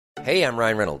Hey, I'm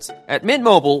Ryan Reynolds. At Mint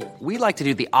Mobile, we like to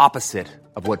do the opposite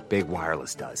of what Big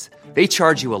Wireless does. They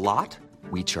charge you a lot,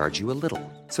 we charge you a little.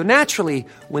 So naturally,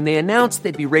 when they announced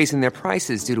they'd be raising their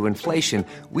prices due to inflation,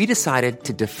 we decided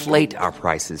to deflate our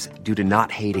prices due to not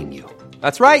hating you.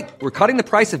 That's right. We're cutting the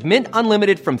price of Mint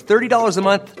Unlimited from $30 a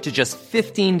month to just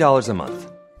 $15 a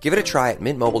month. Give it a try at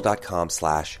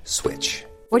mintmobile.com/switch.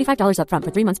 $45 up front for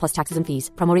 3 months plus taxes and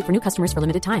fees. Promo rate for new customers for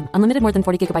limited time. Unlimited more than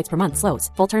 40 gigabytes per month. Slows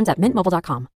full terms at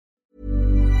mintmobile.com.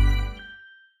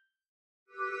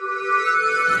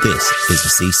 This is the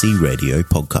CC Radio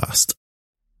podcast.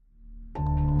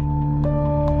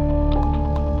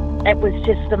 It was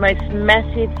just the most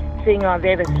massive thing I've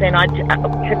ever seen.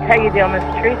 To tell you the honest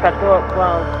truth, I thought,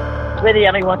 well, we're the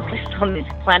only ones left on this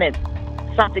planet.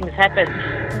 Something's happened.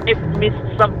 We've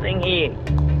missed something here.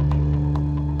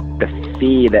 The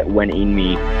fear that went in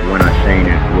me when I seen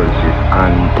it was just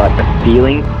like the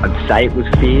feeling. I'd say it was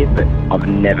fear, but I've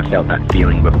never felt that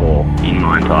feeling before in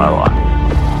my entire life.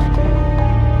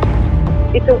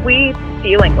 It's a weird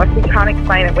feeling, like you can't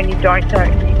explain it when you don't know.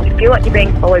 You feel like you're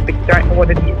being followed, but you don't know what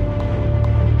it is.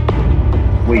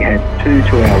 We had two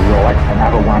to our right,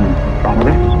 another one in front of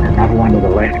us, another one to the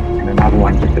left, and another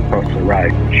one just across the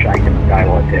road, shaking the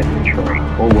daylights out of the tree.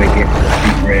 All we get was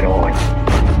big red eyes.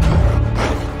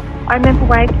 I remember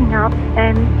waking up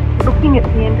and looking at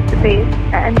the end of the bed,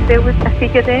 and there was a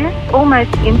figure there,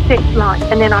 almost insect-like,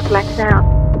 and then I blacked out.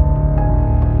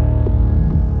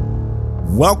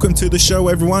 Welcome to the show,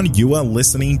 everyone. You are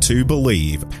listening to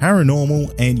Believe,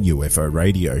 Paranormal and UFO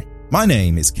Radio. My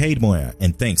name is Cade Moyer,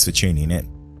 and thanks for tuning in.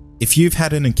 If you've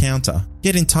had an encounter,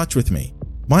 get in touch with me.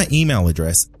 My email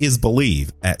address is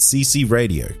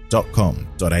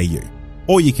believe@ccradio.com.au,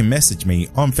 or you can message me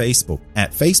on Facebook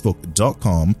at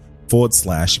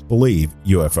facebook.com/Believe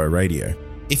UFO Radio.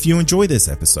 If you enjoy this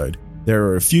episode, there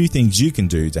are a few things you can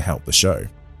do to help the show.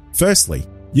 Firstly,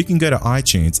 you can go to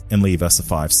iTunes and leave us a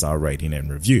 5-star rating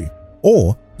and review.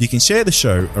 Or you can share the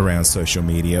show around social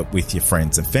media with your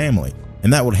friends and family,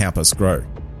 and that will help us grow.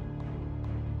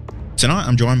 Tonight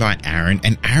I'm joined by Aaron,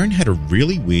 and Aaron had a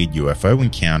really weird UFO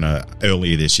encounter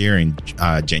earlier this year in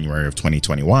January of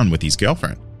 2021 with his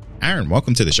girlfriend. Aaron,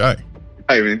 welcome to the show.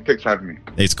 Hey man, thanks for having me.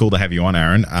 It's cool to have you on,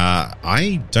 Aaron.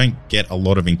 I don't get a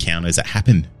lot of encounters that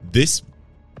happen this,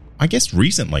 I guess,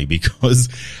 recently, because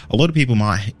a lot of people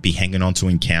might be hanging on to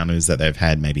encounters that they've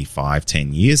had maybe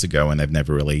 5-10 years ago and they've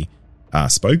never really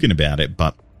spoken about it.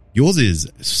 But yours is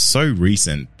so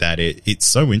recent that it's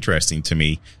so interesting to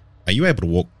me. Are you able to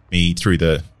walk me through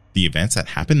the events that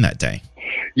happened that day?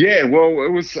 Yeah, well,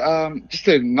 it was just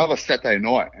another Saturday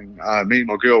night, and me and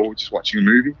my girl were just watching a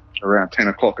movie around 10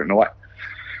 o'clock at night.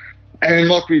 And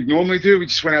like we normally do, we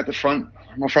just went out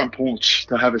my front porch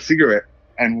to have a cigarette,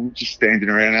 and we were just standing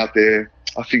around out there.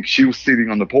 I think she was sitting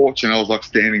on the porch, and I was like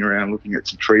standing around looking at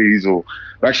some trees, or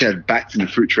we actually had bats in the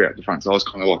fruit tree out the front, so I was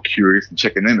kind of like curious and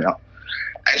checking them out.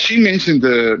 And she mentioned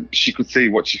she could see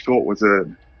what she thought was a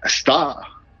star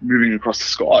moving across the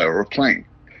sky, or a plane.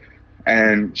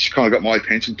 And she kind of got my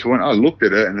attention to it. I looked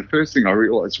at it, and the first thing I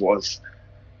realized was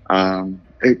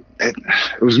it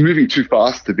was moving too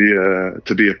fast to be a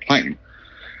plane.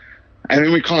 And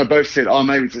then we kind of both said, oh,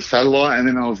 maybe it's a satellite. And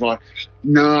then I was like,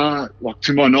 nah, like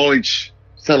to my knowledge,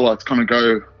 satellites kind of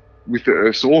go with the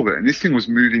Earth's orbit. And this thing was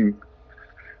moving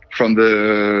from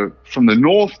the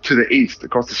north to the east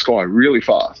across the sky really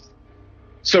fast.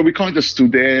 So we kind of just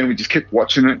stood there and we just kept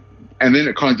watching it. And then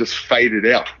it kind of just faded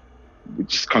out. It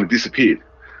just kind of disappeared.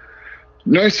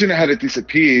 No sooner had it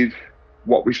disappeared,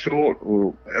 what we thought,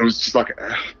 or it was just like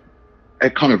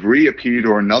it kind of reappeared,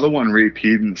 or another one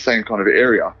reappeared in the same kind of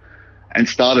area and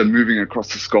started moving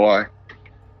across the sky,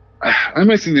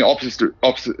 almost in the opposite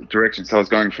direction. So I was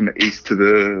going from the east to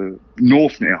the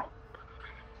north now.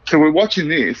 So we're watching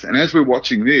this, and as we're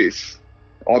watching this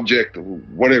object, or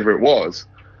whatever it was,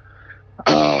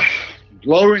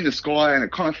 lower in the sky, and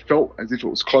it kind of felt as if it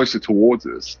was closer towards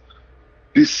us.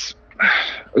 It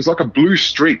was like a blue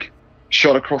streak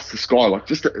shot across the sky, like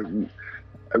just a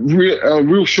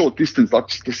real short distance, like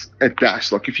just a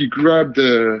dash. Like if you grabbed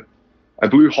a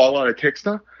blue highlighter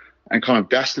texter and kind of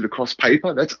dashed it across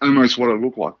paper, that's almost what it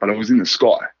looked like, but it was in the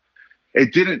sky.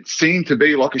 It didn't seem to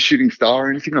be like a shooting star or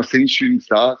anything. I've seen shooting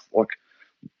stars, like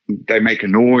they make a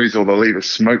noise or they leave a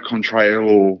smoke trail,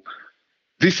 or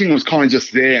this thing was kind of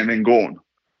just there and then gone.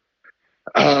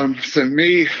 So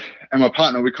me and my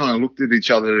partner, we kind of looked at each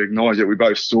other to acknowledge that we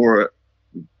both saw it.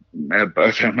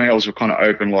 Both our mouths were kind of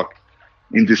open, like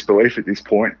in disbelief at this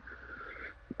point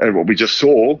at what we just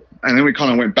saw. And then we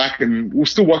kind of went back, and we're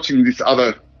still watching this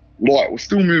other light. We're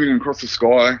still moving across the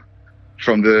sky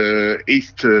from the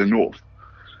east to north.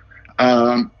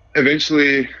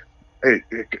 Eventually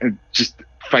it just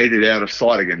faded out of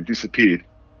sight again, disappeared.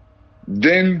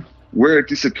 Then where it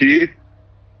disappeared,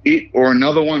 it or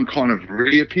another one kind of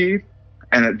reappeared,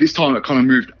 and at this time it kind of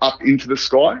moved up into the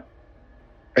sky,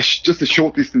 just a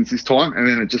short distance this time, and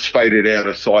then it just faded out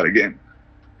of sight again.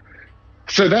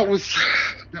 So that was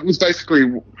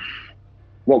basically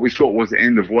what we thought was the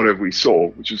end of whatever we saw,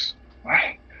 which was,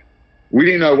 we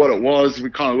didn't know what it was. We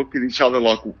kind of looked at each other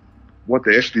like, what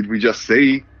the F did we just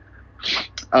see?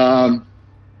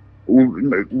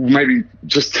 Maybe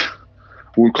just,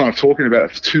 we were kind of talking about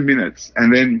it for 2 minutes,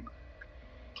 and then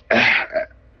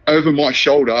over my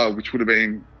shoulder, which would have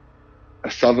been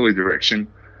a southerly direction,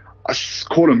 I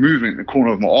caught a movement in the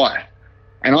corner of my eye,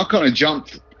 and I kind of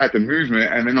jumped at the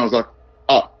movement, and then I was like,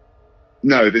 oh,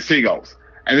 no, they're seagulls.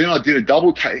 And then I did a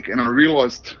double take, and I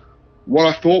realized what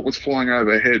I thought was flying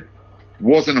overhead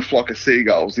wasn't a flock of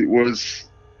seagulls. It was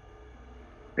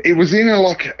in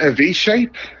a V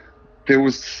shape. It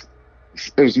was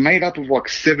made up of like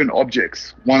 7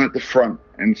 objects, 1 at the front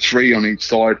and 3 on each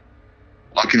side,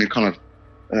 like in a kind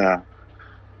of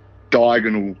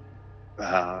diagonal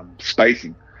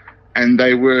spacing. And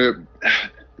the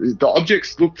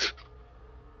objects looked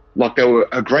like they were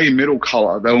a grey metal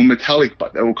colour. They were metallic,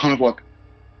 but they were kind of like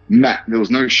matte. There was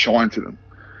no shine to them.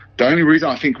 The only reason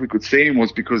I think we could see them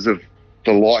was because of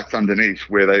the lights underneath,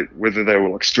 whether they were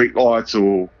like street lights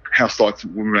or house lights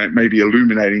were maybe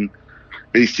illuminating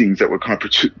these things that were kind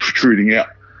of protruding out.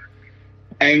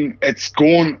 And it's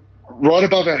gone right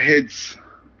above our heads.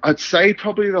 I'd say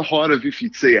probably the height of if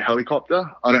you'd see a helicopter.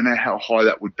 I don't know how high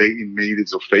that would be in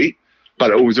meters or feet, but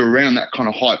it was around that kind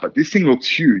of height. But this thing looks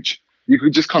huge. You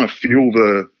could just kind of feel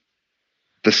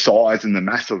the size and the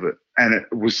mass of it. And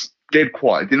it was dead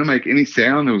quiet. It didn't make any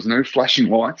sound. There was no flashing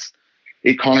lights.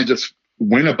 It kind of just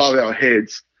went above our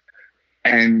heads.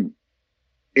 And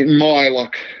in my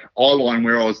eye line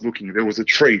where I was looking, there was a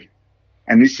tree.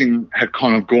 And this thing had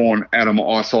kind of gone out of my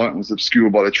eyesight and was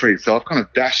obscured by the tree. So I've kind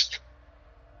of dashed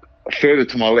further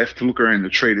to my left to look around the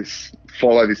tree to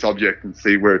follow this object and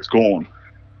see where it's gone.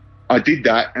 I did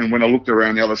that, and when I looked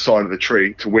around the other side of the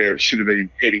tree to where it should have been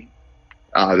heading,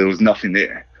 there was nothing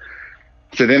there.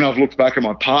 So then I've looked back at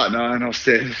my partner and I've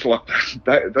said,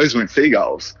 those weren't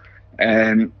seagulls.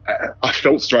 And I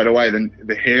felt straight away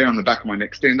the hair on the back of my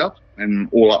neck stand up and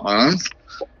all up my arms.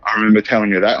 I remember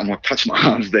telling her that. I'm like, touch my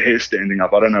arms, the hair standing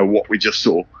up. I don't know what we just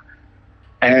saw.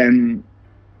 And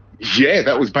yeah,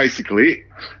 that was basically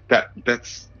it.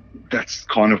 That's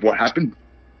kind of what happened.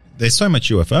 There's so much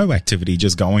UFO activity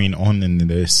just going on in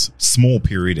this small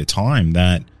period of time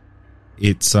that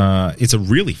it's a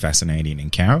really fascinating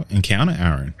encounter,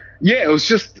 Aaron. Yeah, it was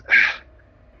just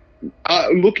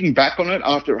looking back on it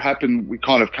after it happened. We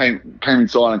kind of came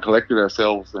inside and collected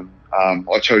ourselves, and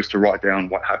I chose to write down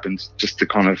what happened just to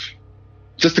kind of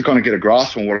get a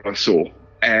grasp on what I saw.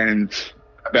 And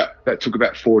that took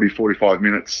about 45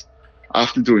 minutes.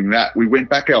 After doing that, we went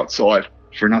back outside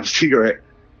for another cigarette,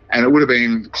 and it would have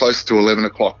been close to 11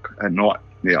 o'clock at night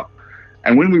now.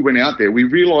 And when we went out there, we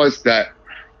realized that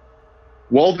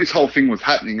while this whole thing was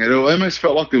happening, it almost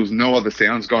felt like there was no other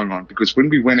sounds going on, because when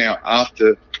we went out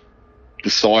after the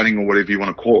sighting or whatever you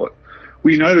want to call it,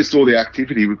 we noticed all the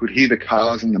activity. We could hear the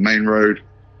cars in the main road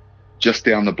just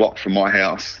down the block from my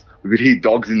house. We could hear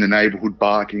dogs in the neighbourhood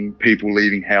barking, people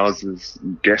leaving houses,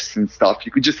 guests and stuff.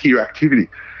 You could just hear activity.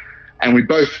 And we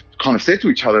both kind of said to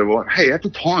each other, like, hey, at the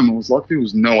time, it was like there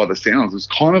was no other sounds. It was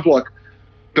kind of like,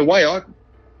 the way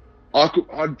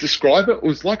I'd describe it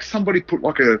was like somebody put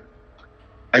like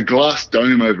a glass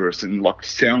dome over us, and like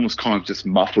sound was kind of just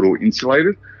muffled or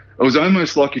insulated. It was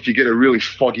almost like if you get a really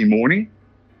foggy morning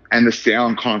and the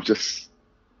sound kind of just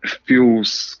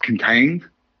feels contained,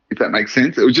 if that makes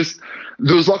sense. It was just,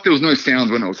 there was no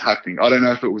sounds when it was happening. I don't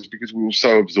know if it was because we were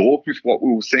so absorbed with what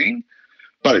we were seeing,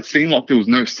 but it seemed like there was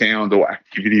no sound or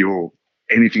activity or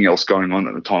anything else going on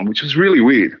at the time, which was really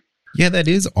weird. Yeah, that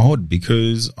is odd,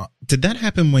 because did that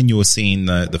happen when you were seeing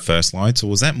the first lights,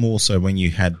 or was that more so when you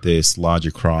had this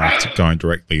larger craft going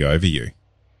directly over you?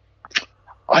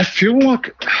 I feel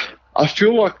like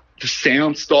the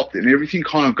sound stopped and everything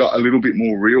kind of got a little bit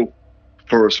more real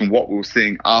for us from what we were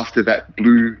seeing after that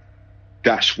blue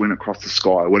dash went across the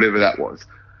sky, whatever that was.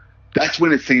 That's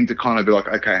when it seemed to kind of be like,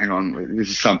 okay, hang on, this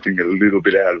is something a little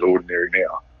bit out of the ordinary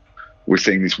now. We're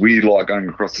seeing this weird light going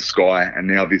across the sky, and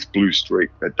now this blue streak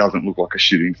that doesn't look like a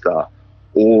shooting star,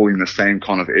 all in the same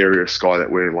kind of area of sky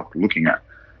that we're like looking at.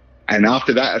 And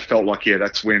after that, it felt like, yeah,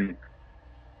 that's when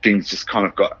things just kind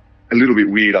of got a little bit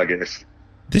weird, I guess.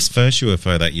 This first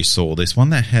UFO that you saw, this one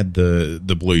that had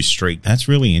the blue streak, that's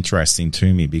really interesting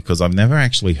to me because I've never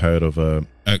actually heard of a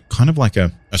kind of like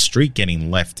a streak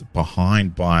getting left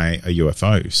behind by a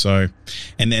UFO. So,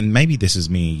 and then maybe this is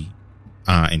me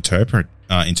interpreting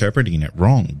it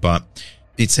wrong, but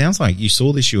it sounds like you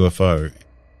saw this UFO.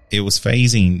 It was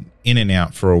phasing in and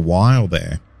out for a while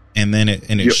there, and then it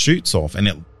Yep. shoots off,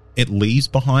 and it leaves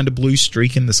behind a blue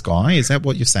streak in the sky. Is that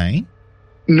what you're saying?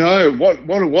 No, what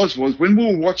it was when we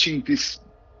were watching this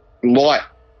light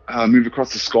move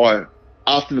across the sky,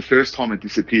 after the first time it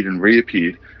disappeared and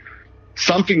reappeared,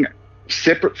 something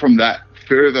separate from that,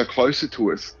 further closer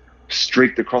to us,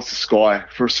 streaked across the sky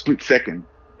for a split second.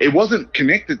 It wasn't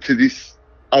connected to this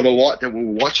other light that we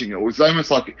were watching. It was almost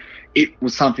like it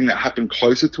was something that happened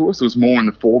closer to us. It was more in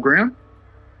the foreground.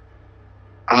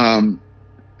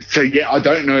 So yeah, I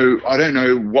don't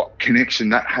know what connection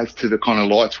that has to the kind of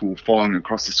lights we were following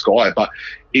across the sky, but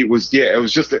it was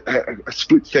just a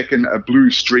split second, a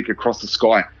blue streak across the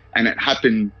sky, and it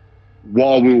happened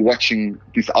while we were watching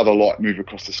this other light move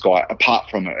across the sky.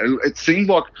 Apart from it, it seemed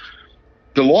like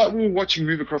the light we were watching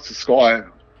move across the sky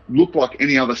looked like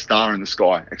any other star in the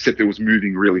sky, except it was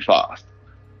moving really fast.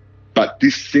 But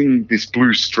this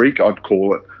blue streak, I'd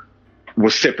call it,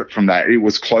 was separate from that. It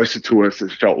was closer to us.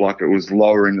 It felt like it was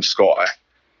lower in the sky,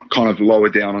 kind of lower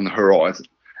down on the horizon.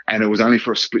 And it was only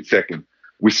for a split second.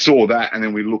 We saw that, and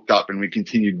then we looked up and we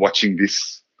continued watching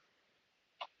this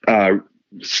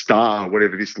star,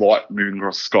 whatever this light moving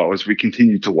across the sky was. We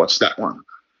continued to watch that one.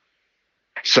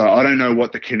 So I don't know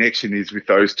what the connection is with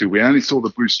those two. We only saw the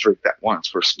blue streak that once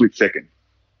for a split second.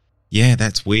 Yeah,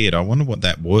 that's weird. I wonder what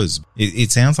that was.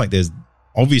 It sounds like there's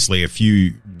obviously a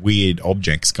few weird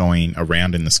objects going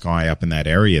around in the sky up in that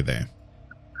area there.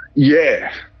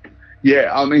 Yeah.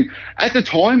 I mean, at the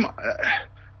time,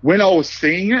 when I was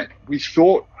seeing it, we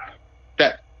thought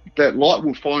that light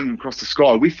we were flying across the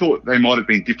sky, we thought they might have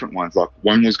been different ones. Like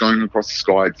one was going across the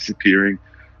sky, disappearing,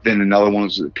 then another one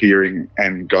was appearing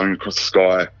and going across the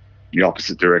sky in the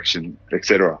opposite direction,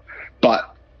 etc.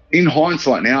 But in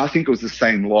hindsight now, I think it was the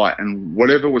same light, and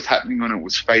whatever was happening on it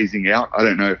was phasing out. I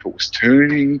don't know if it was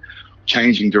turning,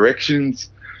 changing directions.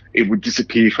 It would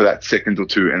disappear for that second or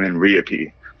two and then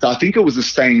reappear. So I think it was the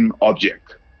same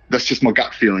object. That's just my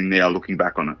gut feeling now looking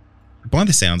back on it. By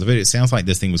the sounds of it, it sounds like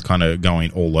this thing was kind of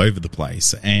going all over the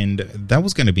place. And that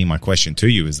was going to be my question to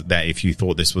you, is that if you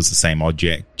thought this was the same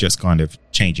object, just kind of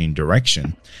changing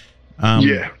direction.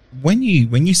 Yeah. When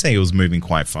you say it was moving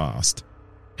quite fast,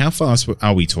 how fast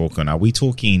are we talking? Are we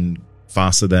talking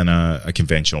faster than a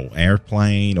conventional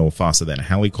airplane or faster than a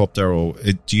helicopter? Or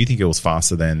do you think it was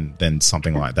faster than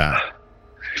something like that?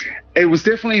 It was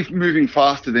definitely moving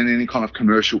faster than any kind of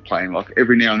commercial plane. Like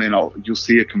every now and then you'll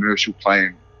see a commercial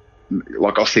plane.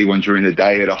 Like I'll see one during the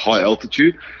day at a high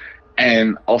altitude,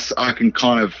 and I can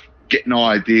kind of get an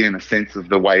idea and a sense of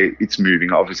the way it's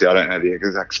moving. Obviously, I don't know the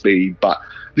exact speed, but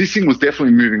this thing was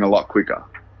definitely moving a lot quicker.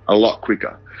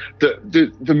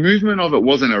 The movement of it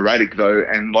wasn't erratic though,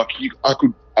 and like I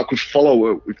could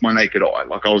follow it with my naked eye.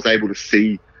 Like I was able to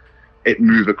see it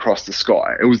move across the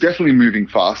sky. It was definitely moving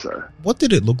faster. What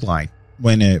did it look like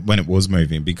when it was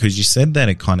moving? Because you said that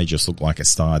it kind of just looked like a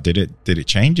star. Did it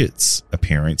change its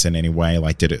appearance in any way?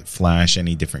 Like, did it flash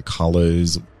any different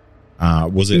colors?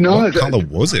 What color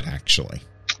was it actually?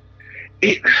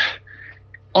 It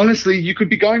honestly, you could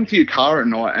be going to your car at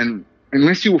night, and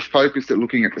unless you were focused at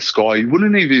looking at the sky, you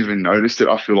wouldn't have even noticed it.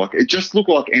 I feel like it just looked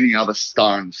like any other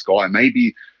star in the sky.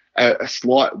 Maybe a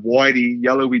slight whitey,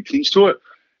 yellowy tinge to it.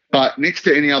 But next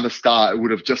to any other star, it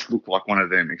would have just looked like one of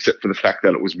them, except for the fact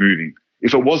that it was moving.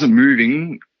 If it wasn't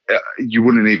moving, you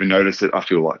wouldn't even notice it, I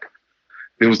feel like.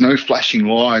 There was no flashing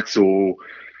lights or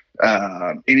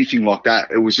anything like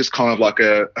that. It was just kind of like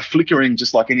a flickering,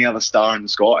 just like any other star in the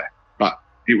sky. But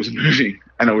it was moving,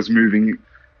 and it was moving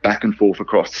back and forth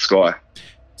across the sky.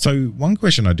 So one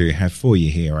question I do have for you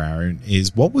here, Aaron,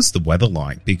 is what was the weather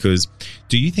like? Because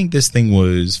do you think this thing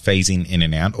was phasing in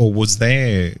and out, or was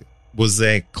there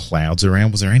clouds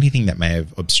around? Was there anything that may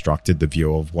have obstructed the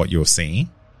view of what you're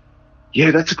seeing? Yeah,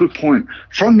 that's a good point.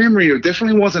 From memory, it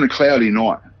definitely wasn't a cloudy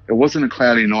night. It wasn't a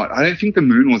cloudy night. I don't think the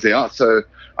moon was out, so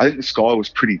I think the sky was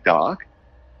pretty dark.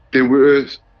 There were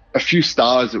a few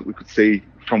stars that we could see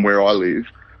from where I live,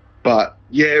 but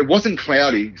yeah, it wasn't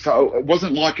cloudy. So it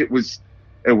wasn't like it was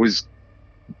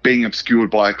being obscured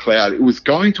by a cloud. It was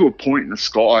going to a point in the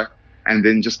sky and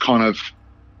then just kind of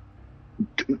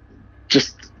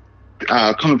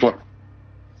like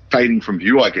fading from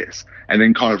view, I guess, and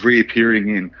then kind of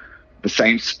reappearing in the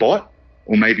same spot,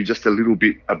 or maybe just a little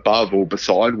bit above or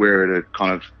beside where it had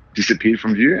kind of disappeared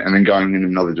from view, and then going in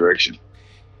another direction.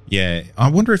 Yeah, I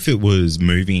wonder if it was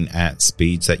moving at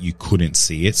speeds that you couldn't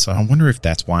see it. So I wonder if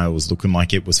that's why it was looking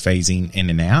like it was phasing in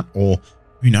and out, or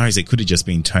who knows, it could have just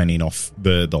been turning off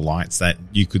the lights that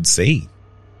you could see.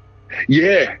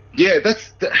 Yeah,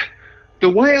 that's the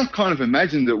way I kind of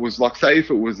imagined it was like, say if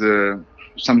it was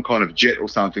some kind of jet or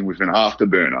something with an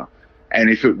afterburner, and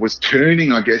if it was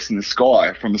turning, I guess, in the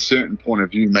sky from a certain point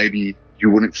of view, maybe you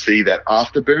wouldn't see that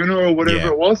afterburner or whatever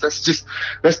it was.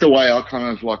 That's the way I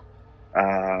kind of like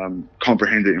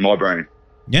comprehend it in my brain.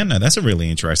 Yeah, no, that's a really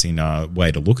interesting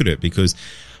way to look at it, because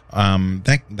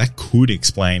that could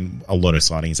explain a lot of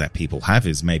sightings that people have,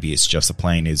 is maybe it's just a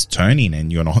plane is turning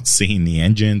and you're not seeing the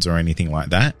engines or anything like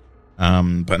that.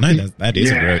 But no,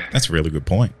 that's a really good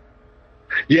point.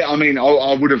 Yeah, I mean,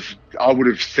 I would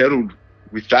have settled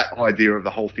with that idea of the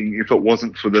whole thing if it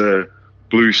wasn't for the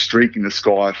blue streak in the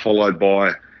sky followed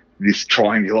by this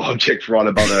triangular object right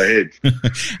above our heads.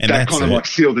 And that kind of like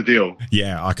sealed the deal.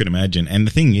 Yeah, I could imagine. And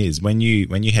the thing is, when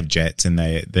you have jets and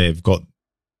they've got,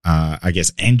 I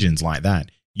guess, engines like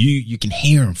that, you can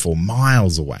hear them for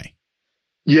miles away.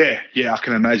 Yeah, I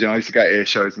can imagine. I used to go to air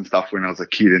shows and stuff when I was a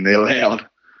kid, and they're loud.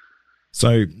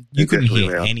 So you couldn't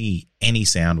hear any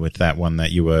sound with that one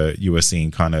that you were seeing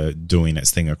kind of doing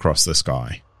its thing across the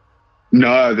sky?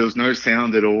 No, there was no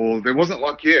sound at all. There wasn't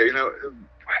like,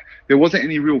 there wasn't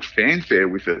any real fanfare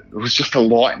with it. It was just a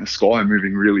light in the sky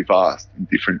moving really fast in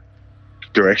different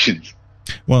directions.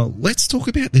 Well, let's talk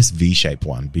about this V-shaped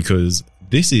one, because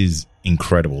this is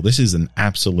incredible. This is an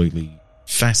absolutely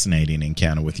fascinating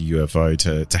encounter with a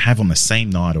UFO to have on the same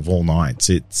night of all nights.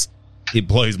 It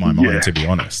blows my mind, to be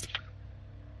honest.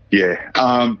 Yeah,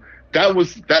 that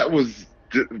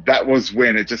was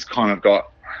when it just kind of got,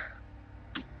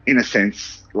 in a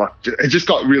sense, like it just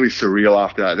got really surreal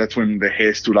after that. That's when the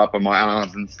hair stood up on my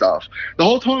arms and stuff. The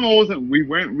whole time we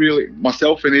weren't really,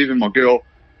 myself and even my girl,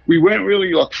 we weren't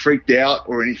really like freaked out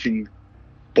or anything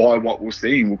by what we're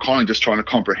seeing. We're kind of just trying to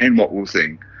comprehend what we're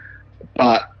seeing.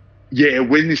 But yeah,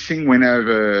 when this thing went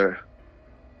over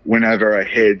our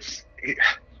heads,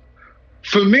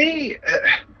 for me,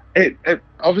 it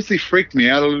obviously freaked me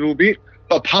out a little bit,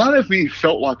 but part of me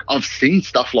felt like I've seen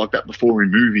stuff like that before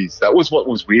in movies. That was what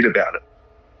was weird about it.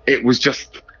 It was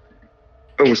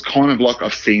kind of like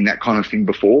I've seen that kind of thing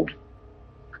before.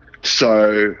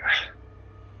 So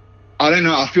I don't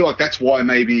know. I feel like that's why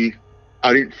maybe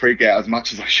I didn't freak out as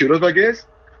much as I should have, I guess.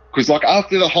 Because like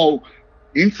after the whole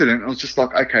incident, I was just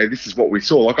like, okay, this is what we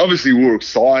saw. Like obviously we were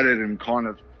excited and kind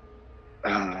of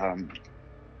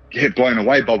blown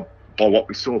away by what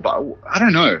we saw, but I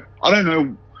don't know.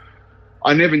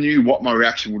 I never knew what my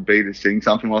reaction would be to seeing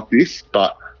something like this,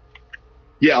 but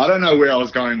yeah, I don't know where I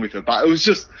was going with it, but it was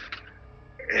just,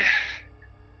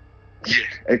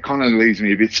 it kind of leaves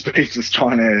me a bit speechless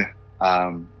trying to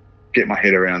get my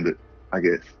head around it, I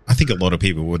guess. I think a lot of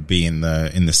people would be in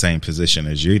the same position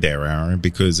as you there, Aaron,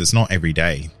 because it's not every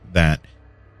day that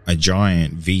a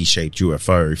giant V-shaped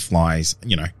UFO flies,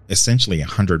 essentially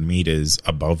 100 meters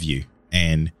above you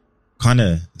and kind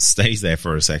of stays there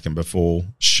for a second before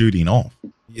shooting off.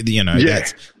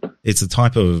 It's a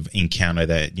type of encounter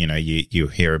that, you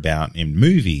hear about in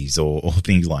movies or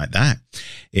things like that.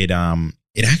 It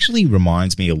actually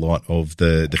reminds me a lot of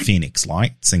the Phoenix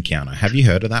Lights encounter. Have you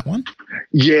heard of that one?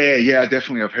 Yeah,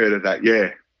 definitely I've heard of that.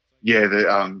 Yeah,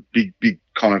 the big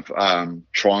kind of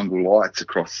triangle lights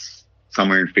across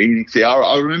somewhere in Phoenix. Yeah,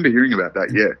 I remember hearing about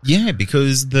that. Yeah,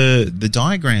 because the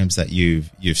diagrams that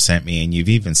you've sent me, and you've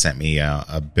even sent me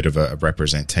a bit of a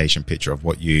representation picture of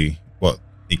what it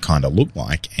kind of looked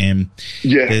like, and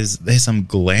there's some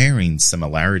glaring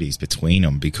similarities between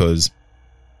them, because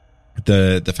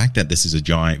the fact that this is a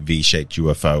giant V-shaped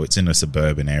UFO, it's in a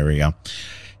suburban area.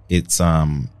 It's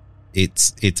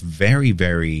very,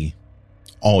 very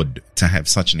odd to have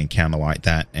such an encounter like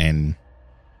that, and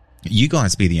you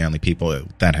guys be the only people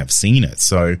that have seen it.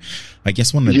 So I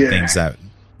guess one of the things that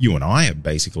you and I are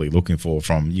basically looking for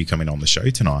from you coming on the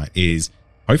show tonight is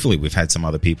hopefully we've had some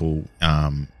other people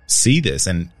see this.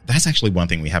 And that's actually one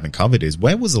thing we haven't covered is,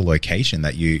 where was the location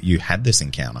that you had this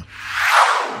encounter?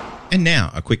 And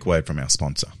now a quick word from our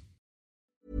sponsor.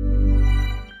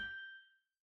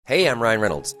 Hey, I'm Ryan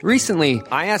Reynolds. Recently,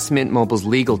 I asked Mint Mobile's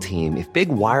legal team if big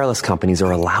wireless companies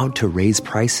are allowed to raise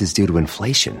prices due to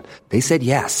inflation. They said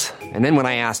yes. And then when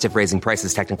I asked if raising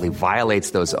prices technically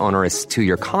violates those onerous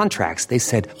 2-year contracts, they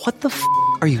said, "What the f***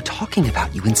 are you talking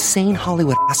about, you insane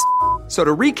Hollywood ass?" So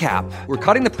to recap, we're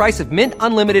cutting the price of Mint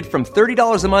Unlimited from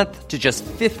 $30 a month to just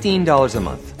 $15 a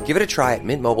month. Give it a try at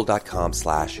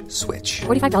mintmobile.com/switch.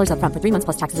 $45 up front for 3 months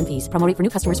plus taxes and fees. Promo rate for new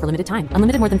customers for limited time.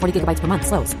 Unlimited more than 40 gigabytes per month.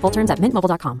 Slows full terms at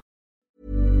mintmobile.com.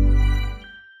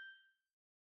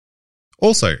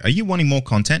 Also, are you wanting more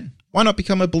content? Why not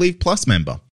become a Believe Plus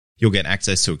member? You'll get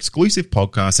access to exclusive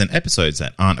podcasts and episodes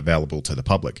that aren't available to the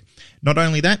public. Not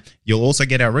only that, you'll also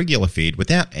get our regular feed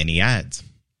without any ads.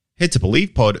 Head to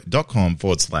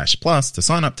believepod.com/plus to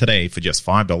sign up today for just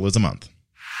 $5 a month.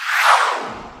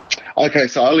 Okay,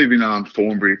 so I live in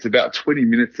Thornbury. It's about 20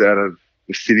 minutes out of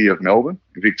the city of Melbourne,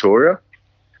 Victoria.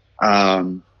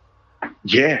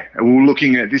 Yeah, we were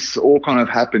looking at this all kind of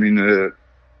happened in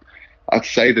I'd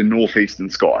say the northeastern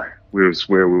sky was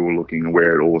where we were looking and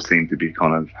where it all seemed to be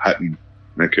kind of happening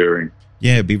and occurring.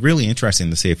 Yeah, it'd be really interesting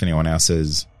to see if anyone else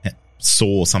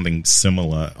saw something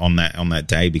similar on that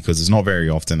day, because it's not very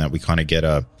often that we kind of get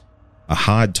a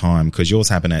hard time, because yours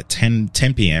happened at 10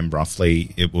 p.m.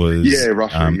 roughly. It was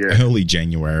early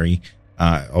January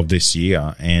of this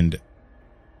year, and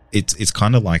it's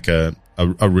kind of like a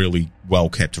really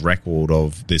well-kept record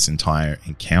of this entire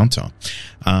encounter.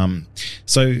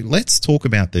 So let's talk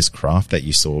about this craft that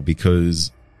you saw, because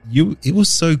it was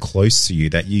so close to you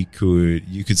that you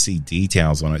could see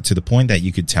details on it, to the point that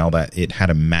you could tell that it had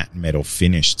a matte metal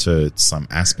finish to some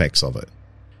aspects of it.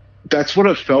 That's what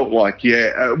it felt like,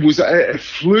 yeah. It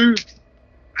flew.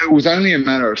 It was only a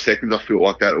matter of seconds, I feel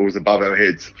like, that it was above our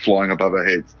heads, flying above our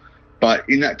heads. But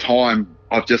in that time,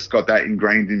 I've just got that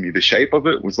ingrained in me. The shape of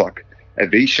it was like a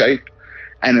V shape,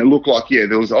 and it looked like, yeah,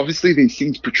 there was obviously these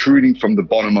things protruding from the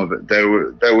bottom of it. They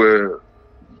were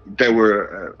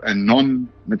a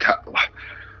non-metal.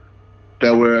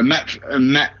 They were a matte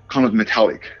kind of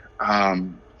metallic,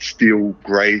 steel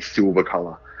grey silver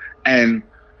color. And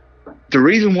the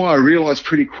reason why I realised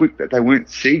pretty quick that they weren't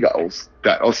seagulls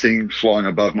that I was seeing flying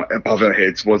above our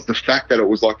heads was the fact that it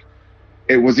was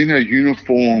in a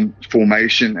uniform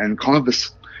formation, and kind of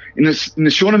this in the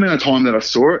short amount of time that I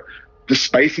saw it, the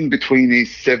spacing between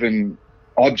these 7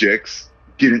 objects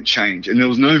didn't change, and there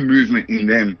was no movement in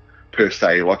them per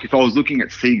se. Like if I was looking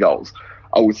at seagulls,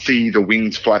 I would see the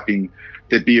wings flapping,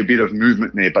 there'd be a bit of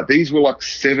movement there, but these were like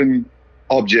 7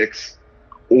 objects,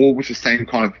 all with the same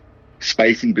kind of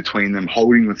spacing between them,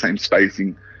 holding the same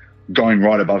spacing, going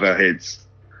right above our heads.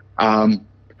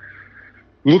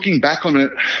 Looking back on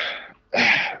it,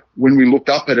 when we looked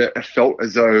up at it, it felt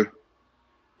as though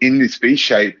in this V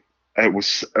shape, it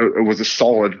was a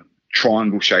solid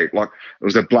triangle shape. Like it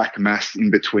was a black mass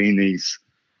in between these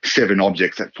 7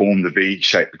 objects that formed the V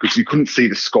shape, because you couldn't see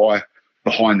the sky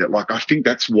behind it. Like I think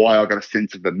that's why I got a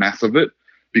sense of the mass of it,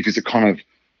 because it kind of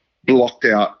blocked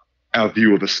out our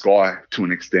view of the sky to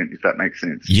an extent, if that makes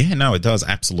sense. Yeah, no, it does,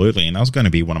 absolutely. And that was going to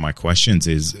be one of my questions: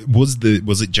 was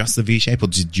it just the V shape, or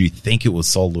did you think it was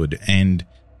solid? And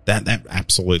that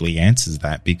absolutely answers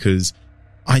that, because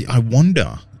I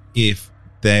wonder if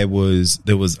there was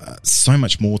so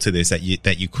much more to this that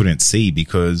you couldn't see,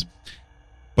 because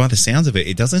by the sounds of it,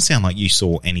 it doesn't sound like you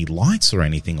saw any lights or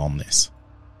anything on this.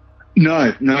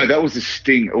 No, that was a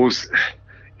sting.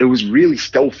 It was really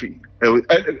stealthy.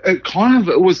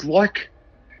 It was like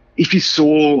if you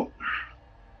saw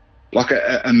like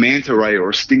a manta ray or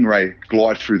a stingray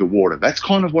glide through the water. That's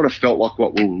kind of what it felt like,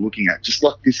 what we were looking at. Just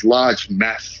like this large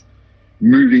mass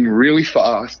moving really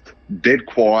fast, dead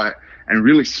quiet, and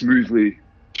really smoothly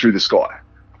through the sky.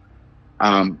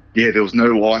 There was no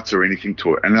lights or anything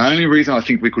to it. And the only reason I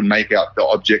think we could make out the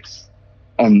objects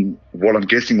on what I'm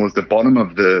guessing was the bottom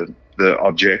of the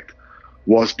object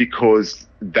was because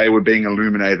they were being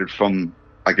illuminated from,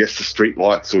 I guess, the street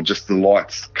lights or just the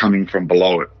lights coming from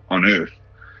below it on Earth.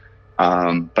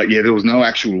 But yeah, there was no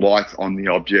actual lights on the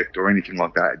object or anything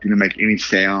like that. It didn't make any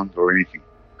sound or anything.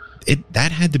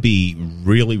 That had to be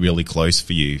really, really close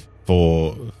for you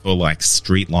for like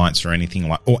street lights or anything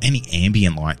like, or any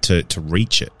ambient light to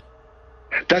reach it.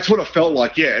 That's what it felt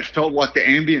like. Yeah, it felt like the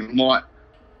ambient light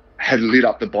had lit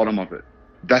up the bottom of it.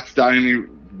 That's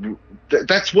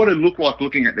what it looked like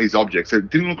looking at these objects. It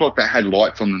didn't look like they had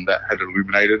lights on them that had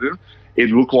illuminated them. It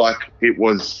looked like it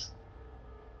was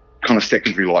kind of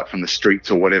secondary light from the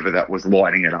streets or whatever that was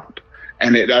lighting it up.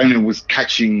 And it only was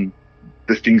catching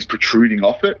the things protruding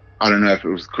off it. I don't know if it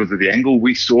was because of the angle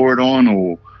we saw it on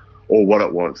or what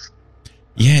it was.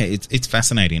 Yeah, it's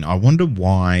fascinating. I wonder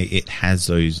why it has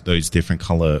those different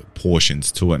color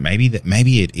portions to it. Maybe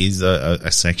it is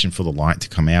a section for the light to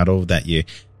come out of that you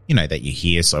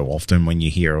hear so often when you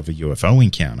hear of a UFO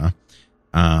encounter.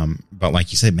 But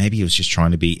like you said, maybe it was just trying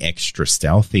to be extra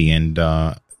stealthy, and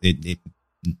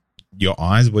your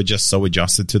eyes were just so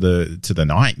adjusted to the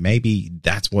night. Maybe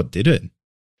that's what did it.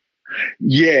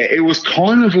 Yeah, it was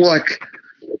kind of like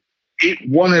it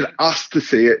wanted us to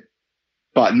see it,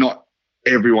 but not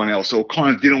everyone else, or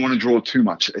kind of didn't want to draw too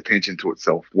much attention to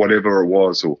itself, whatever it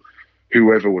was, or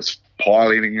whoever was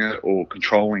piloting it or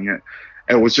controlling it.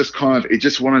 It was just it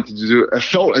just wanted to do, it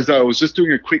felt as though it was just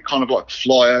doing a quick kind of like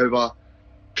flyover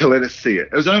to let us see it.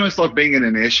 It was almost like being in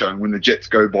an air show when the jets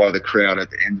go by the crowd at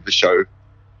the end of the show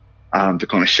to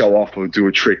kind of show off or do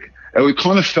a trick. It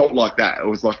kind of felt like that. It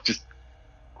was like just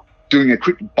doing a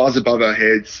quick buzz above our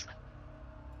heads.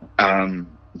 It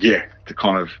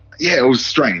was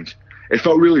strange. It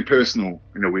felt really personal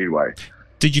in a weird way.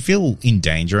 Did you feel in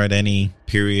danger at any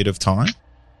period of time?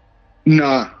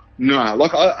 No.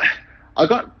 Like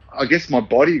I guess my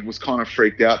body was kind of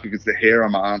freaked out because the hair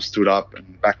on my arm stood up and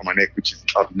the back of my neck,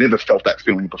 I've never felt that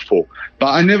feeling before. But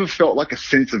I never felt like a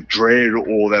sense of dread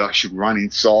or that I should run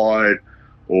inside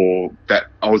or that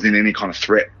I was in any kind of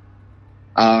threat.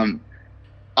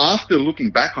 After looking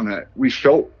back on it, me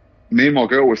and my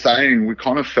girl were saying, we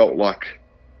kind of felt like,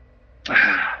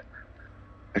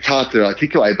 it's hard to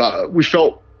articulate, but we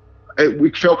felt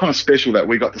kind of special that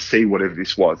we got to see whatever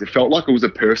this was. It felt like it was a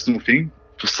personal thing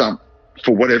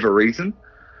for whatever reason.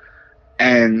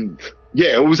 And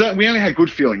yeah, we only had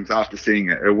good feelings after seeing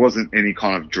it. It wasn't any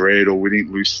kind of dread or we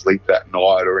didn't lose sleep that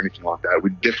night or anything like that.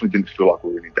 We definitely didn't feel like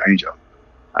we were in danger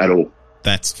at all.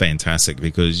 That's fantastic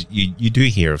because you do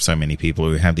hear of so many people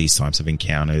who have these types of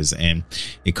encounters and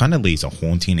it kind of leaves a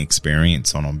haunting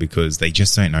experience on them because they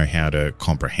just don't know how to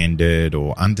comprehend it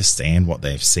or understand what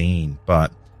they've seen.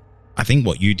 But I think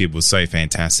what you did was so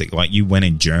fantastic. Like you went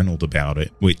and journaled about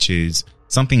it, which is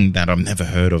something that I've never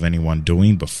heard of anyone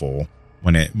doing before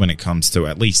when it comes to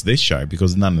at least this show,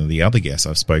 because none of the other guests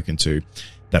I've spoken to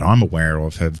that I'm aware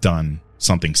of have done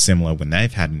something similar when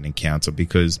they've had an encounter,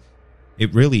 because you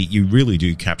really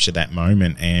do capture that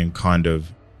moment and kind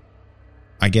of,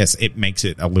 I guess it makes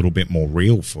it a little bit more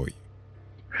real for you.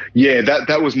 Yeah,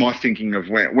 that was my thinking of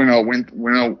when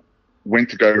I went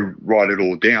to go write it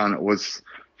all down. It was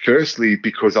firstly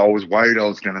because I was worried I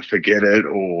was going to forget it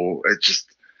or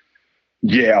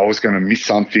I was going to miss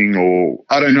something or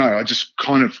I don't know. I just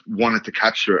kind of wanted to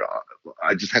capture it.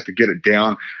 I just had to get it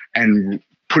down, and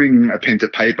putting a pen to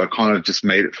paper kind of just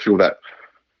made it feel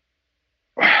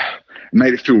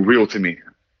real to me,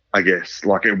 I guess.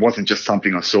 Like it wasn't just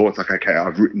something I saw. It's like, okay,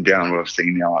 I've written down what I've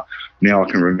seen now. Now I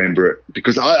can remember it.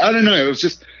 Because I don't know,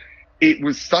 it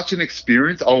was such an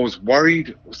experience. I was worried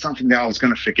it was something that I was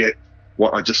going to forget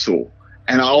what I just saw.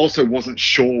 And I also wasn't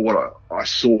sure what I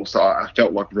saw. So I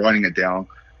felt like writing it down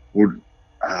would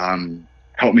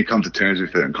help me come to terms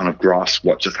with it and kind of grasp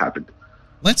what just happened.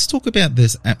 Let's talk about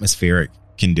this atmospheric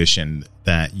condition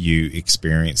that you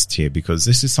experienced here, because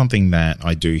this is something that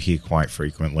I do hear quite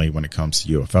frequently when it comes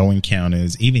to UFO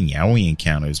encounters, even Yowie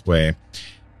encounters, where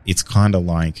it's kind of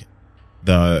like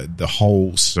the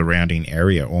whole surrounding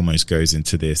area almost goes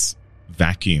into this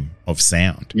vacuum of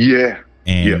sound. Yeah.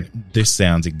 And this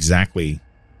sounds exactly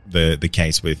the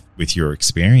case with your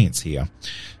experience here.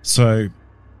 So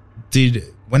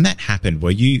when that happened, were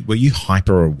you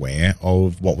hyper aware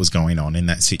of what was going on in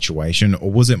that situation, or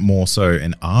was it more so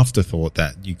an afterthought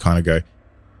that you kind of go,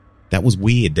 that was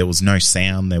weird, there was no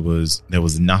sound, there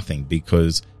was nothing?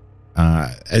 Because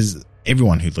as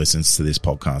everyone who listens to this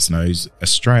podcast knows,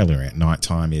 Australia at night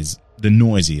time is the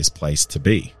noisiest place to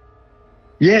be.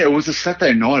 Yeah, it was a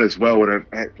Saturday night as well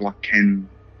at like 10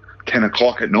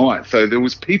 o'clock at night. So there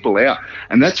was people out.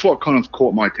 And that's what kind of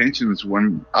caught my attention, was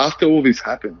when after all this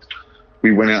happened,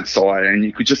 we went outside and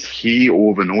you could just hear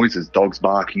all the noises, dogs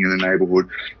barking in the neighborhood,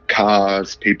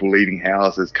 cars, people leaving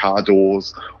houses, car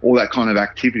doors, all that kind of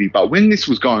activity. But when this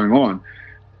was going on,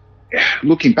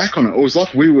 looking back on it, it was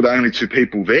like we were the only two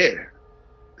people there.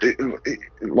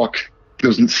 Like there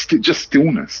was just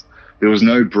stillness. There was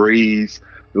no breeze.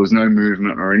 There was no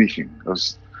movement or anything.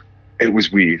 It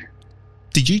was weird.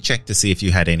 Did you check to see if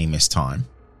you had any missed time?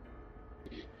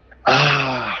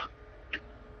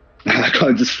 That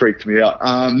kind of just freaked me out.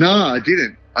 No, I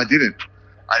didn't. I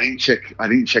didn't check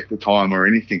the time or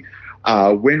anything.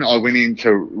 When I went in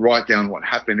to write down what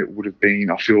happened, it would have been,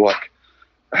 I feel like,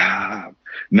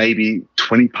 maybe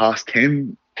 20 past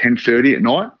 10, 10:30 at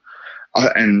night.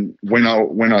 And when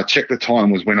I checked the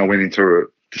time was when I went into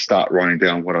to start writing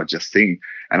down what I'd just seen.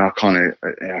 And I kind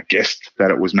of guessed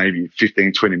that it was maybe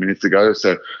 15, 20 minutes ago.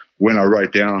 So when I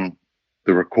wrote down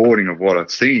the recording of what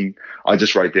I'd seen, I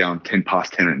just wrote down 10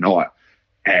 past 10 at night.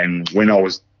 And when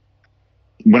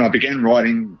I began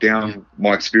writing down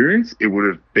my experience, it would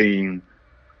have been,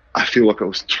 I feel like it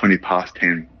was 20 past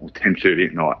 10 or 10:30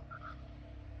 at night.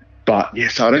 But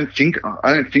yes, I don't think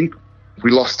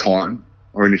we lost time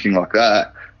or anything like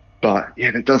that. But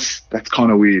yeah, that's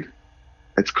kind of weird.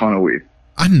 It's kind of weird.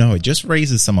 I don't know. It just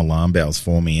raises some alarm bells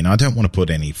for me, and I don't want to put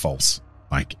any false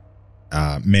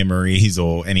memories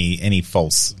or any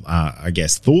false, I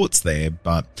guess, thoughts there,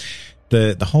 but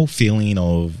the whole feeling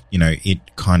of, you know,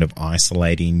 it kind of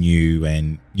isolating you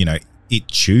and, you know, it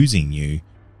choosing you,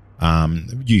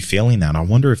 you feeling that. I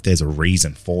wonder if there's a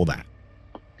reason for that.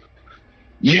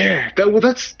 Yeah,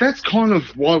 that's kind of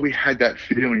why we had that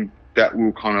feeling that we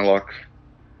were kind of like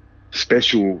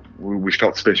special. We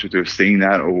felt special to have seen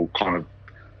that, or kind of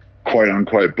quote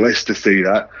unquote blessed to see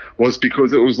that, was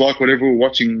because it was like whatever we were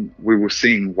watching, we were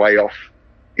seeing way off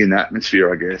in the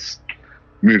atmosphere, I guess,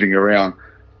 moving around.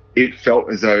 It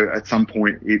felt as though at some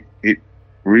point it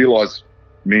realised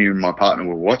me and my partner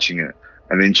were watching it,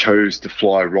 and then chose to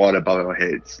fly right above our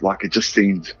heads. Like, it just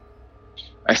seemed,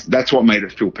 that's what made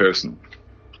it feel personal.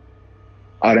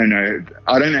 I don't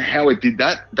know how it did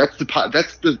that. That's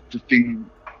the thing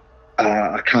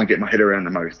I can't get my head around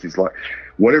the most, is like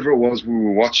whatever it was we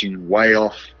were watching way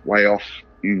off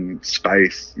in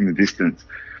space, in the distance,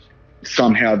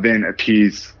 somehow then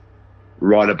appears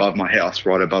right above my house,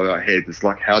 right above our heads. It's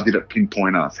like, how did it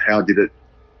pinpoint us? How did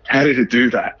it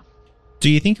do that? Do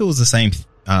you think it was the same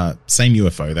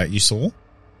UFO that you saw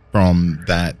from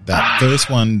that first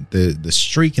one, the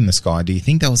streak in the sky? Do you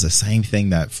think that was the same thing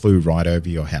that flew right over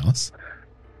your house?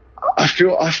 I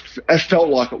felt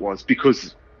like it was,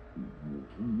 because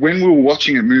when we were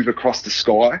watching it move across the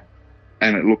sky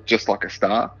and it looked just like a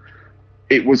star,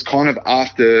 it was kind of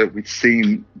after we'd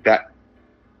seen that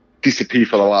disappear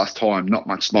for the last time, not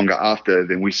much longer after,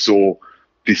 then we saw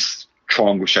this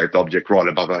triangle-shaped object right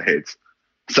above our heads.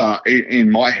 So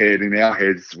in my head, in our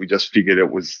heads, we just figured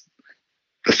it was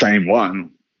the same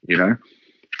one, you know.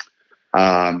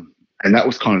 And that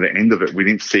was kind of the end of it. We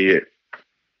didn't see it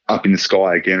up in the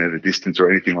sky again at a distance or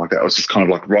anything like that. It was just kind of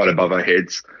like right above our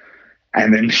heads.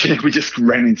 And then we just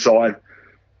ran inside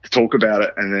to talk about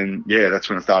it. And then, yeah, that's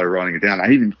when I started writing it down. I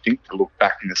didn't even think to look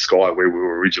back in the sky where we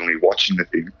were originally watching the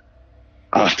thing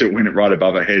after it went right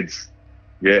above our heads.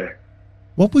 Yeah.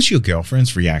 What was your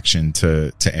girlfriend's reaction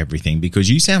to everything? Because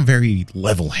you sound very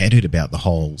level-headed about the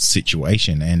whole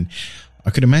situation, and I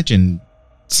could imagine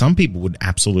some people would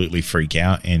absolutely freak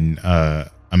out in a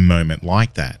moment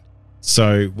like that.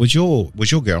 So was your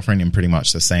girlfriend in pretty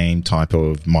much the same type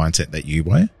of mindset that you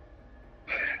were?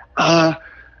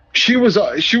 She was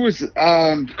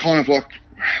kind of like,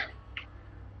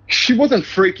 she wasn't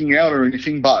freaking out or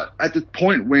anything, but at the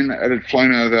point when it had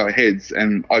flown over our heads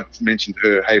and I mentioned to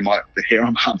her, hey, the hair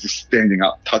on my arms is standing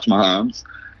up, touch my arms.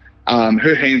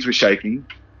 Her hands were shaking.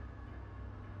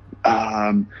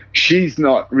 She's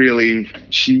never really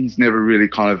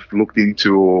kind of looked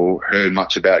into or heard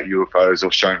much about UFOs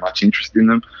or shown much interest in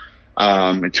them,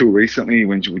 until recently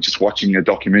when she was just watching a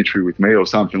documentary with me or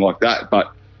something like that.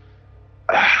 But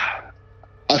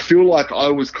I feel like I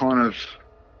was kind of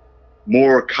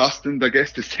more accustomed, I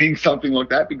guess, to seeing something like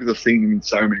that because I've seen them in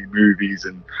so many movies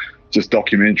and just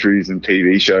documentaries and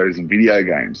TV shows and video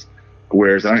games,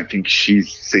 whereas I don't think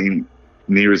she's seen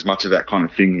near as much of that kind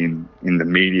of thing in the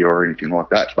media or anything like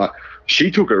that. But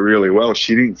she took it really well.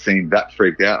 She didn't seem that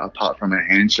freaked out apart from her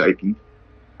hand shaking.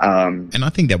 And I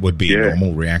think that would be a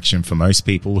normal reaction for most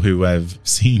people who have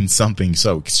seen something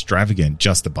so extravagant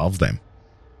just above them.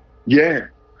 Yeah.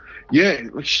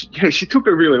 She took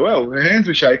it really well. Her hands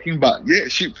were shaking, but yeah,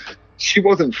 she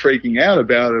wasn't freaking out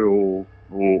about it or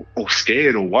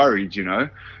scared or worried, you know.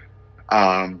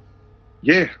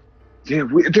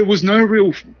 There was no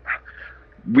real.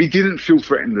 We didn't feel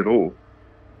threatened at all.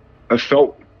 I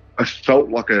felt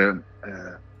like it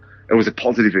was a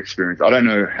positive experience. I don't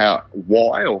know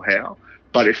why or how,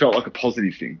 but it felt like a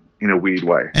positive thing in a weird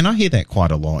way. And I hear that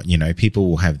quite a lot. You know, people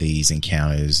will have these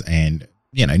encounters and,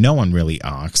 you know, no one really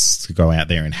asks to go out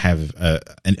there and have a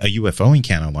UFO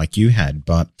encounter like you had,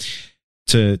 but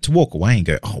to walk away and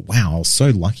go, oh, wow, I was so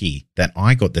lucky that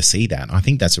I got to see that. I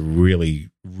think that's a really,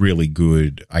 really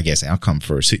good, I guess, outcome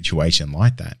for a situation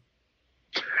like that.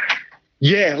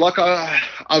 Yeah, like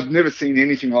I've never seen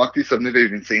anything like this. I've never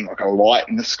even seen like a light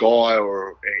in the sky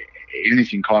or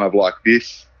anything kind of like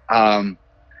this. And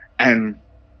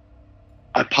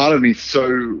a part of me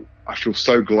I feel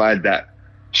so glad that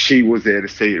she was there to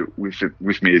see it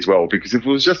with me as well. Because if it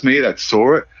was just me that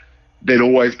saw it, there'd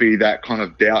always be that kind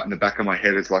of doubt in the back of my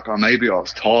head. It's like, oh, maybe I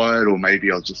was tired, or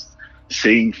maybe I was just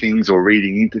seeing things or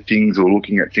reading into things or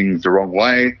looking at things the wrong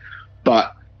way.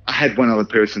 But I had one other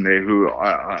person there who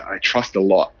I trust a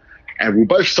lot, and we were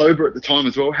both sober at the time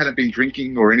as well, hadn't been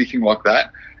drinking or anything like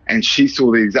that, and she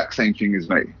saw the exact same thing as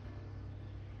me.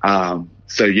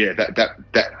 So yeah,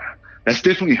 that's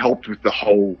definitely helped with the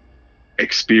whole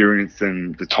experience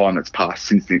and the time that's passed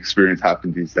since the experience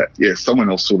happened, is that, yeah,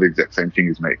 someone else saw the exact same thing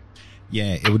as me.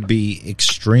 Yeah, it would be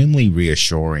extremely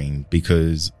reassuring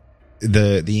because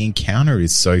the encounter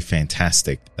is so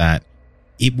fantastic that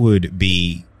it would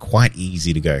be quite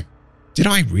easy to go, did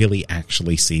I really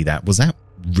actually see that? Was that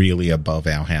really above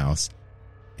our house?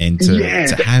 And to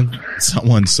have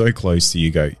someone so close to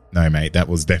you go, no, mate, that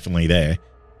was definitely there.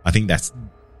 I think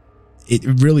it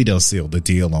really does seal the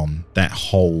deal on that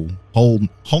whole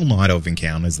night of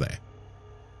encounters there.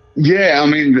 Yeah, I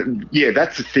mean,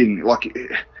 that's the thing. Like,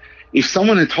 if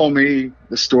someone had told me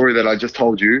the story that I just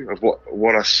told you of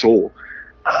what I saw,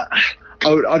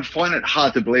 I'd find it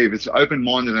hard to believe. As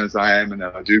open-minded as I am, and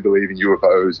I do believe in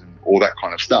UFOs and all that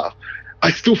kind of stuff,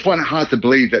 I still find it hard to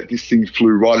believe that this thing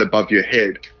flew right above your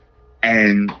head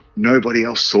and nobody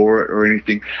else saw it or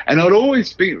anything. And I'd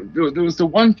always be, there was the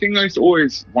one thing I used to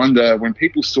always wonder when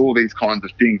people saw these kinds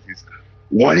of things is,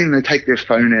 why didn't they take their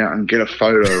phone out and get a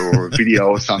photo or a video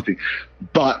or something?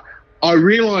 But I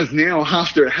realise now,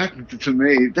 after it happened to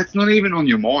me, that's not even on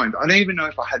your mind. I don't even know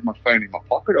if I had my phone in my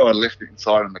pocket or I left it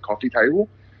inside on the coffee table.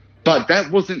 But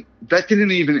that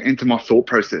didn't even enter my thought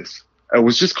process. It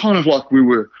was just kind of like we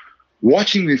were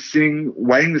watching this thing,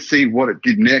 waiting to see what it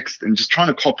did next, and just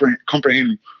trying to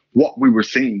comprehend what we were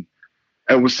seeing.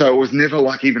 It was never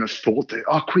like even a thought that,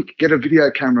 quick, get a video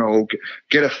camera or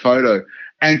get a photo.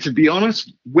 And to be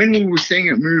honest, when we were seeing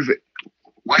it move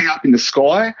way up in the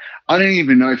sky, I don't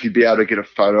even know if you'd be able to get a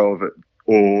photo of it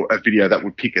or a video that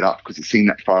would pick it up because it seemed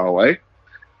that far away.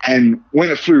 And when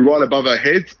it flew right above our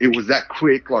heads, it was that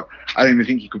quick. Like, I don't even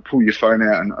think you could pull your phone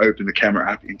out and open the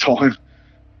camera app in time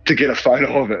to get a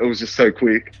photo of it. It was just so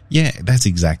quick. Yeah, that's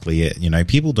exactly it. You know,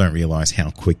 people don't realize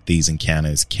how quick these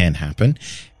encounters can happen,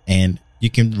 and you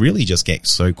can really just get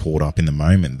so caught up in the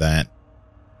moment that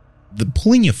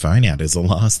pulling your phone out is the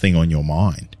last thing on your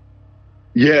mind.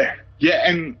 Yeah,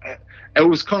 and it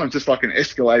was kind of just like an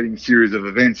escalating series of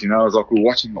events, you know. It was like we're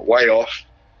watching it way off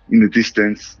in the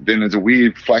distance, then there's a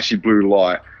weird flashy blue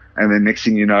light, and then next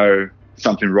thing you know,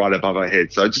 something right above our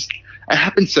head. So it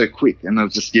happened so quick, and I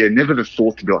was just, never the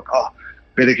thought to be like,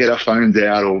 better get our phones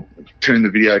out or turn the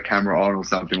video camera on or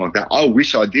something like that. I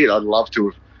wish I did. I'd love to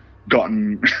have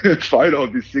gotten a photo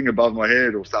of this thing above my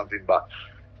head or something, but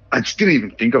I just didn't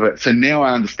even think of it. So now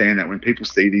I understand that when people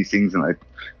see these things and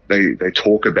they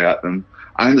talk about them,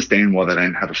 I understand why they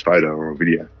don't have a photo or a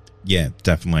video. Yeah,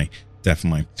 definitely.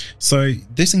 So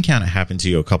this encounter happened to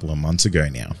you a couple of months ago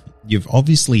now. You've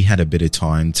obviously had a bit of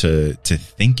time to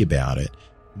think about it.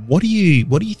 What do you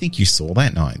think you saw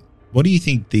that night? What do you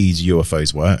think these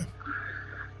UFOs were?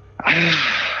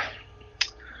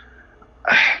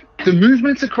 The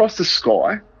movements across the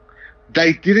sky,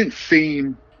 they didn't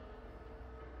seem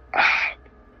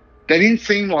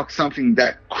like something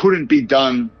that couldn't be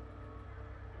done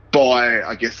by,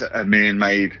 I guess, a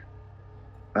man-made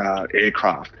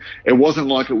aircraft. It wasn't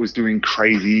like it was doing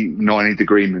crazy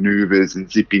 90-degree maneuvers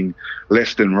and zipping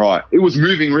left and right. It was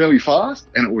moving really fast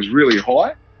and it was really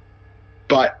high,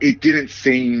 but it didn't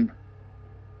seem...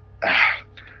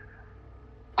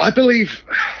 I believe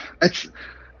it's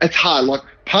hard. Like,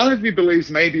 part of me believes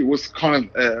maybe it was kind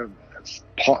of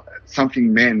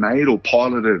something man-made or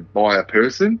piloted by a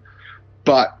person,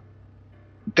 but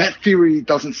that theory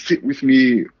doesn't sit with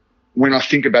me when I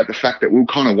think about the fact that we were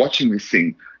kind of watching this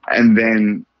thing and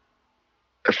then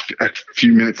a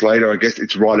few minutes later, I guess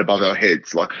it's right above our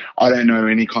heads. Like, I don't know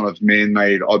any kind of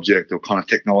man-made object or kind of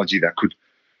technology that could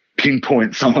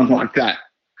pinpoint someone like that.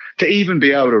 To even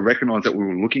be able to recognize that we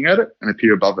were looking at it and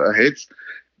appear above our heads,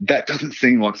 that doesn't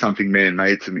seem like something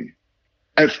man-made to me.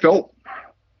 It felt,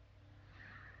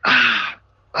 I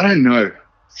don't know,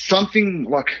 something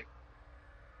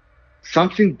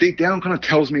deep down kind of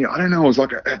tells me, I don't know, it was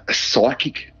like a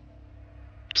psychic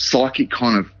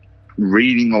kind of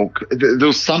reading, or there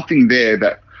was something there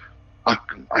that I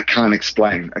can't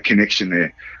explain, a connection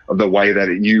there of the way that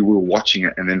it knew we were watching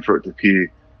it and then for it to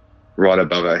appear right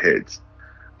above our heads.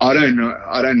 I don't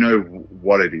know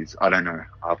what it is. I don't know.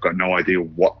 I've got no idea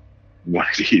what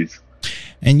it is.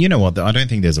 And you know what? I don't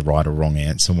think there's a right or wrong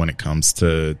answer when it comes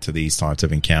to these types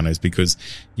of encounters, because,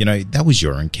 you know, that was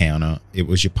your encounter. It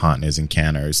was your partner's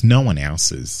encounter. It's no one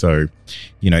else's. So,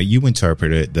 you know, you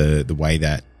interpret it the way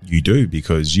that you do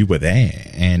because you were there.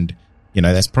 And, you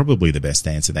know, that's probably the best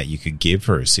answer that you could give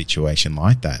for a situation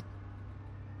like that.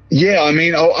 Yeah, I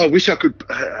mean, I wish I could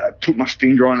put my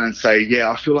finger on it and say,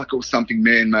 I feel like it was something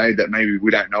man-made that maybe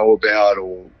we don't know about,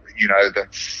 or, you know,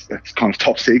 that's kind of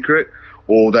top secret,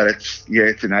 or that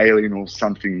it's an alien or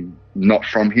something not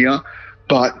from here.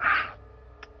 But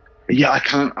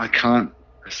I can't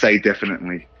say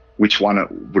definitely which one it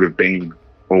would have been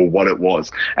or what it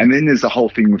was. And then there's the whole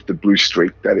thing with the blue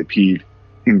streak that appeared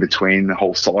in between the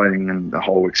whole sighting and the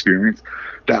whole experience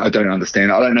that I don't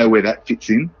understand. I don't know where that fits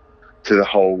in to the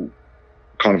whole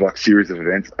kind of like series of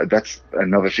events. That's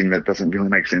another thing that doesn't really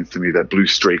make sense to me, that blue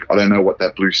streak. I don't know what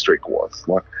that blue streak was.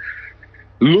 Like,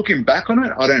 looking back on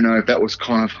it, I don't know if that was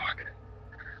kind of like,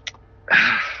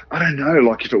 I don't know,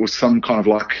 like if it was some kind of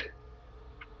like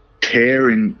tear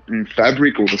in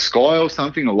fabric or the sky or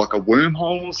something, or like a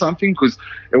wormhole or something, because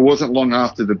it wasn't long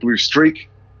after the blue streak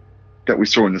that we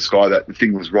saw in the sky that the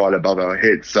thing was right above our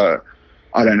heads. So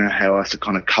I don't know how else to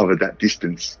kind of cover that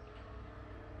distance.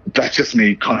 That's just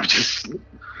me kind of just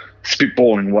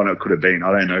spitballing what it could have been.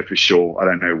 I don't know for sure. I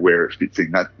don't know where it fits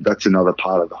in. That's another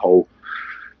part of the whole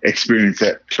experience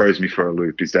that throws me for a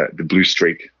loop, is that the blue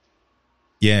streak.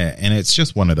 Yeah, and it's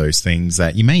just one of those things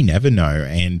that you may never know.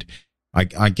 And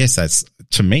I guess that's,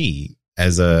 to me,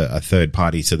 as a third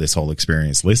party to this whole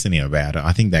experience, listening about it,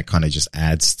 I think that kind of just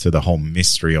adds to the whole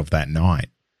mystery of that night.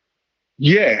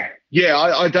 Yeah.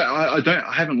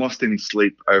 I haven't lost any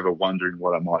sleep over wondering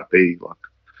what it might be. Like,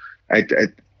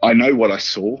 I know what I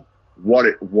saw, what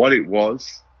it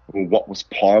was, or what was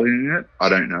piloting it. I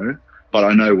don't know, but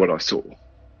I know what I saw.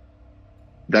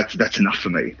 That's enough for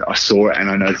me. I saw it, and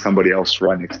I know somebody else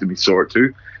right next to me saw it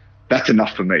too. That's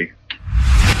enough for me.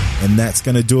 And that's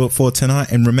going to do it for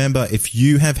tonight. And remember, if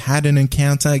you have had an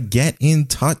encounter, get in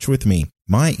touch with me.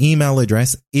 My email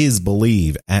address is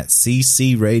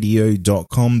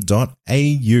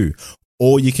believe@ccradio.com.au,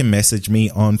 or you can message me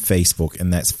on Facebook,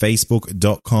 and that's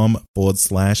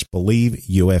facebook.com/Believe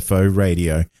UFO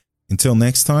Radio. Until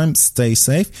next time, stay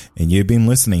safe, and you've been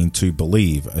listening to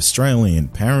Believe, Australian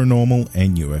Paranormal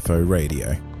and UFO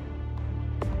Radio.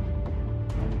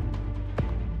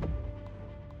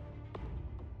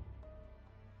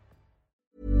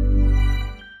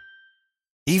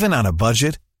 Even on a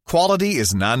budget, quality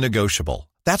is non-negotiable.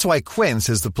 That's why Quince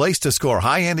is the place to score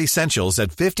high-end essentials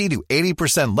at 50 to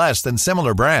 80% less than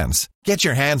similar brands. Get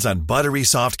your hands on buttery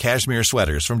soft cashmere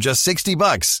sweaters from just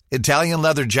 $60, Italian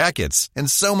leather jackets, and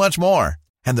so much more.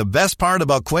 And the best part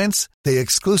about Quince, they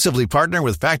exclusively partner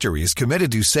with factories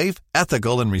committed to safe,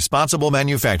 ethical, and responsible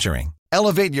manufacturing.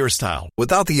 Elevate your style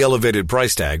without the elevated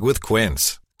price tag with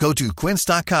Quince. Go to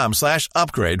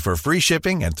quince.com/upgrade for free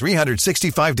shipping and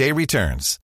 365-day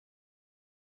returns.